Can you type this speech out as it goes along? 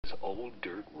Old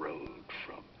Dirt Road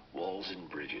from Walls and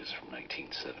Bridges from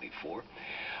 1974.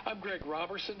 I'm Greg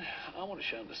Roberson. I want to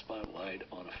shine the spotlight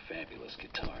on a fabulous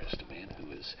guitarist, a man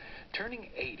who is turning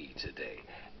 80 today,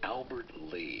 Albert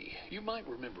Lee. You might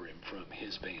remember him from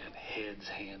his band Heads,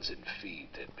 Hands, and Feet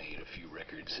that made a few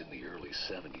records in the early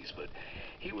 70s, but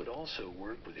he would also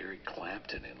work with Eric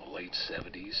Clapton in the late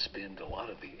 70s, spend a lot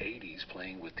of the 80s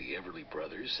playing with the Everly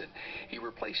Brothers, and he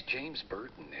replaced James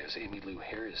Burton as Emmylou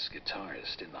Harris'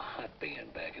 guitarist in the Hot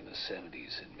Band back in the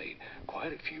 70s and made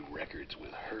quite a few records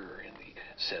with her in the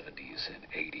 70s and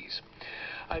 80s.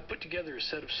 I put together a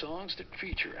set of songs that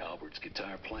feature Albert's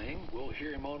guitar playing. We'll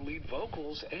hear him on lead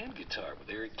vocals and guitar with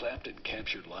Eric Clapton,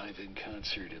 captured live in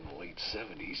concert in the late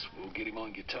 70s. We'll get him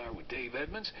on guitar with Dave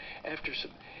Edmunds after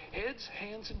some Heads,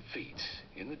 Hands, and Feet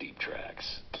in the deep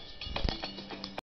tracks.